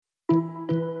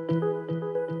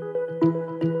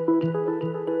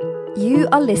You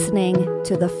are listening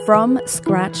to the From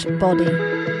Scratch Body.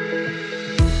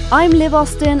 I'm Liv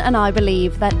Austin, and I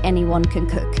believe that anyone can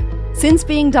cook. Since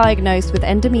being diagnosed with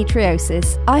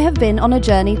endometriosis, I have been on a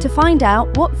journey to find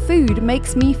out what food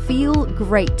makes me feel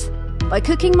great. By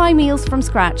cooking my meals from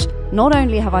scratch, not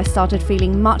only have I started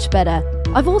feeling much better,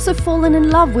 I've also fallen in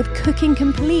love with cooking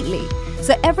completely.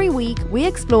 So every week, we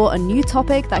explore a new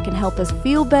topic that can help us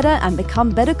feel better and become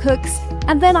better cooks,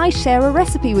 and then I share a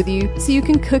recipe with you so you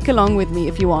can cook along with me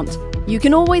if you want. You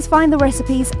can always find the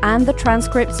recipes and the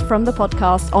transcripts from the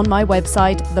podcast on my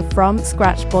website,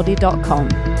 thefromscratchbody.com.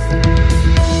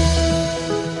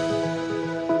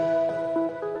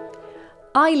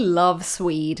 I love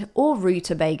Swede, or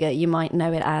Rutabaga you might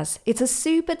know it as. It's a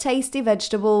super tasty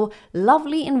vegetable,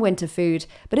 lovely in winter food,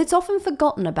 but it's often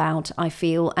forgotten about, I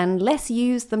feel, and less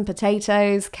used than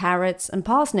potatoes, carrots and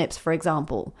parsnips, for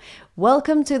example.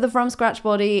 Welcome to the From Scratch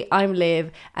Body, I'm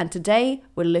Liv, and today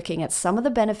we're looking at some of the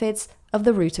benefits of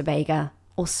the Rutabaga,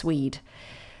 or Swede.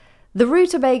 The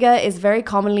Rutabaga is very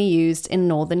commonly used in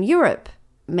Northern Europe.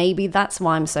 Maybe that's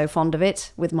why I'm so fond of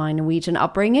it, with my Norwegian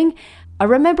upbringing. I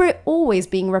remember it always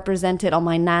being represented on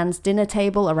my nan's dinner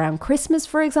table around Christmas,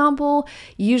 for example,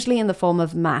 usually in the form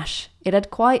of mash. It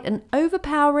had quite an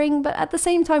overpowering, but at the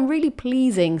same time really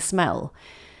pleasing smell.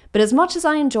 But as much as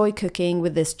I enjoy cooking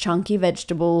with this chunky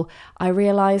vegetable, I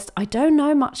realized I don't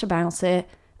know much about it,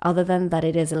 other than that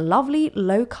it is a lovely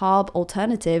low-carb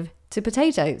alternative to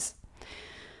potatoes.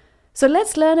 So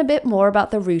let's learn a bit more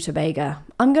about the Rutabaga.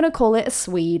 I'm going to call it a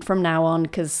Swede from now on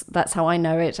because that's how I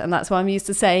know it and that's what I'm used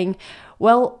to saying.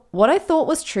 Well, what I thought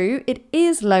was true, it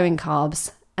is low in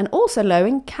carbs and also low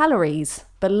in calories,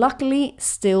 but luckily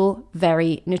still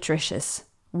very nutritious.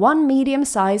 One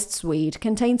medium-sized Swede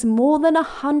contains more than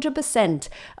 100%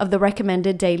 of the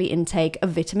recommended daily intake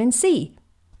of vitamin C.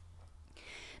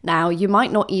 Now, you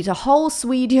might not eat a whole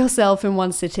Swede yourself in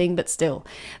one sitting, but still,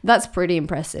 that's pretty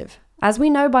impressive. As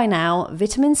we know by now,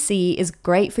 vitamin C is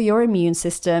great for your immune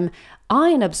system,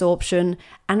 iron absorption,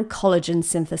 and collagen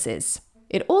synthesis.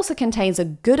 It also contains a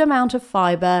good amount of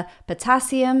fiber,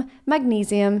 potassium,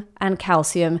 magnesium, and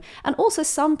calcium, and also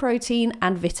some protein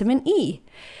and vitamin E.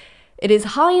 It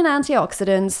is high in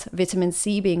antioxidants, vitamin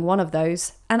C being one of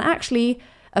those, and actually,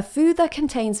 a food that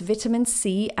contains vitamin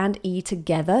C and E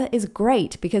together is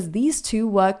great because these two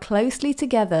work closely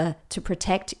together to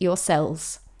protect your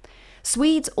cells.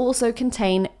 Swedes also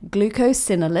contain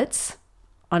glucosinolates,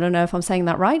 I don't know if I'm saying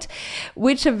that right,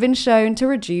 which have been shown to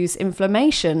reduce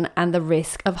inflammation and the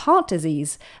risk of heart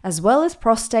disease, as well as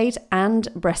prostate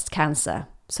and breast cancer.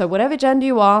 So whatever gender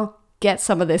you are, get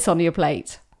some of this on your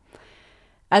plate.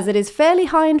 As it is fairly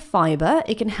high in fiber,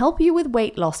 it can help you with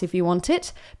weight loss if you want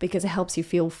it, because it helps you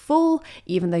feel full,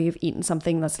 even though you've eaten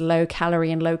something that's low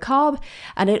calorie and low carb,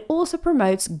 and it also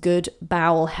promotes good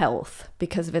bowel health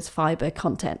because of its fiber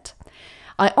content.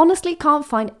 I honestly can't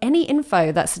find any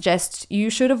info that suggests you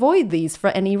should avoid these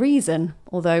for any reason,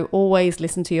 although always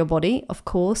listen to your body, of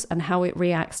course, and how it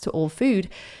reacts to all food.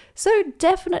 So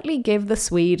definitely give the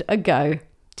Swede a go.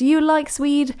 Do you like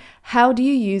Swede? How do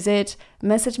you use it?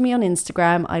 Message me on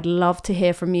Instagram. I'd love to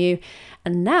hear from you.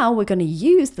 And now we're going to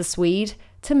use the Swede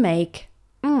to make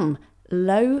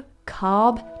low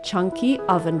carb chunky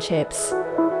oven chips.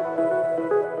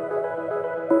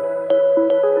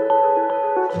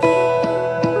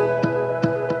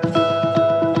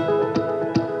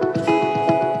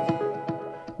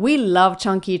 We love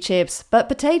chunky chips, but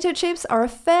potato chips are a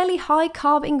fairly high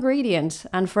carb ingredient,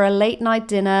 and for a late night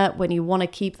dinner when you want to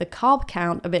keep the carb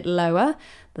count a bit lower,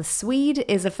 the Swede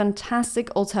is a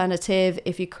fantastic alternative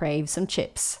if you crave some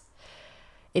chips.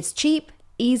 It's cheap,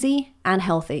 easy, and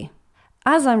healthy.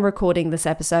 As I'm recording this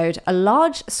episode, a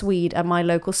large Swede at my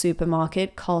local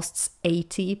supermarket costs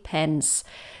 80 pence.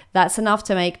 That's enough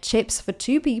to make chips for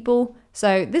 2 people,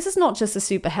 so this is not just a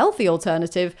super healthy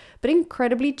alternative, but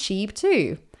incredibly cheap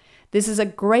too. This is a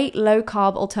great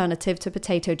low-carb alternative to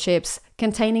potato chips,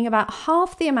 containing about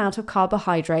half the amount of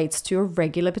carbohydrates to a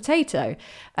regular potato,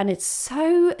 and it's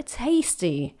so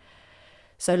tasty.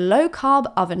 So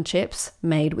low-carb oven chips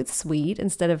made with Swede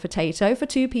instead of potato for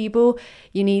 2 people,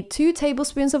 you need 2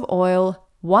 tablespoons of oil,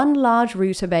 1 large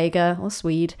Rutabaga or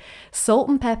Swede, salt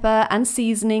and pepper and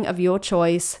seasoning of your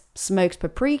choice, smoked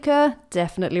paprika,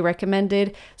 definitely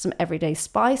recommended, some everyday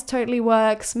spice totally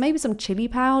works, maybe some chili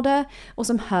powder or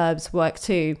some herbs work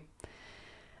too.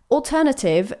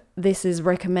 Alternative, this is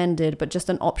recommended but just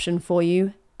an option for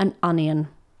you, an onion.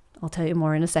 I'll tell you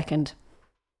more in a second.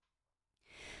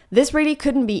 This really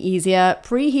couldn't be easier.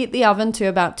 Preheat the oven to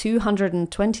about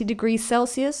 220 degrees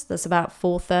Celsius, that's about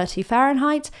 430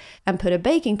 Fahrenheit, and put a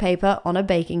baking paper on a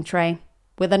baking tray.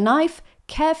 With a knife,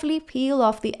 carefully peel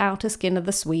off the outer skin of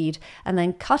the Swede and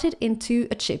then cut it into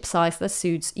a chip size that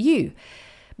suits you.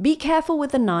 Be careful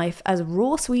with the knife, as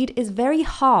raw Swede is very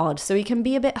hard, so it can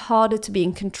be a bit harder to be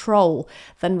in control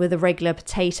than with a regular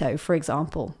potato, for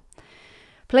example.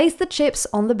 Place the chips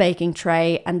on the baking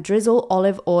tray and drizzle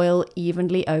olive oil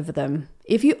evenly over them.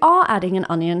 If you are adding an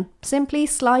onion, simply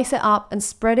slice it up and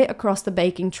spread it across the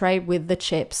baking tray with the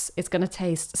chips. It's going to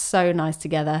taste so nice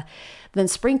together. Then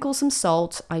sprinkle some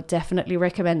salt. I definitely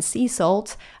recommend sea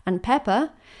salt and pepper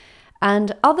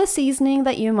and other seasoning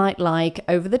that you might like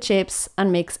over the chips,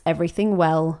 and mix everything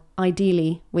well,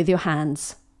 ideally with your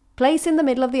hands. Place in the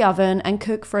middle of the oven and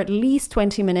cook for at least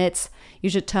 20 minutes.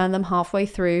 You should turn them halfway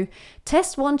through.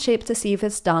 Test one chip to see if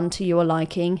it's done to your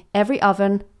liking. Every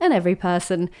oven and every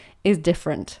person is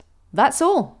different. That's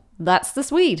all. That's the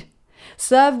Swede.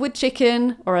 Serve with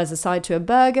chicken or as a side to a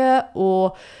burger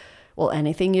or, well,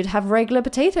 anything you'd have regular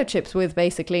potato chips with,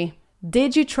 basically.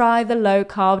 Did you try the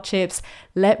low-carb chips?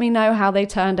 Let me know how they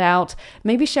turned out.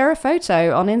 Maybe share a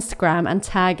photo on Instagram and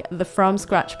tag the From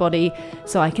Scratch Body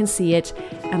so I can see it.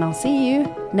 And I'll see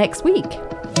you next week.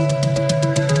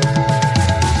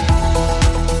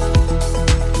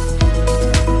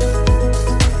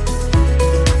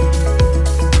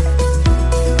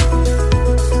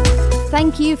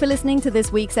 Thank you for listening to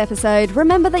this week's episode.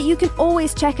 Remember that you can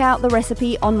always check out the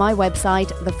recipe on my website,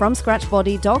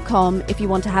 thefromscratchbody.com, if you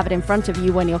want to have it in front of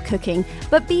you when you're cooking,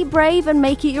 but be brave and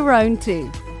make it your own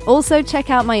too. Also, check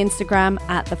out my Instagram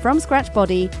at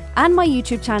thefromscratchbody and my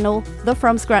YouTube channel, The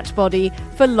From Scratch Body,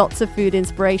 for lots of food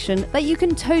inspiration that you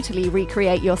can totally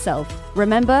recreate yourself.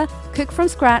 Remember, cook from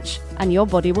scratch and your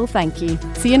body will thank you.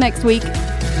 See you next week.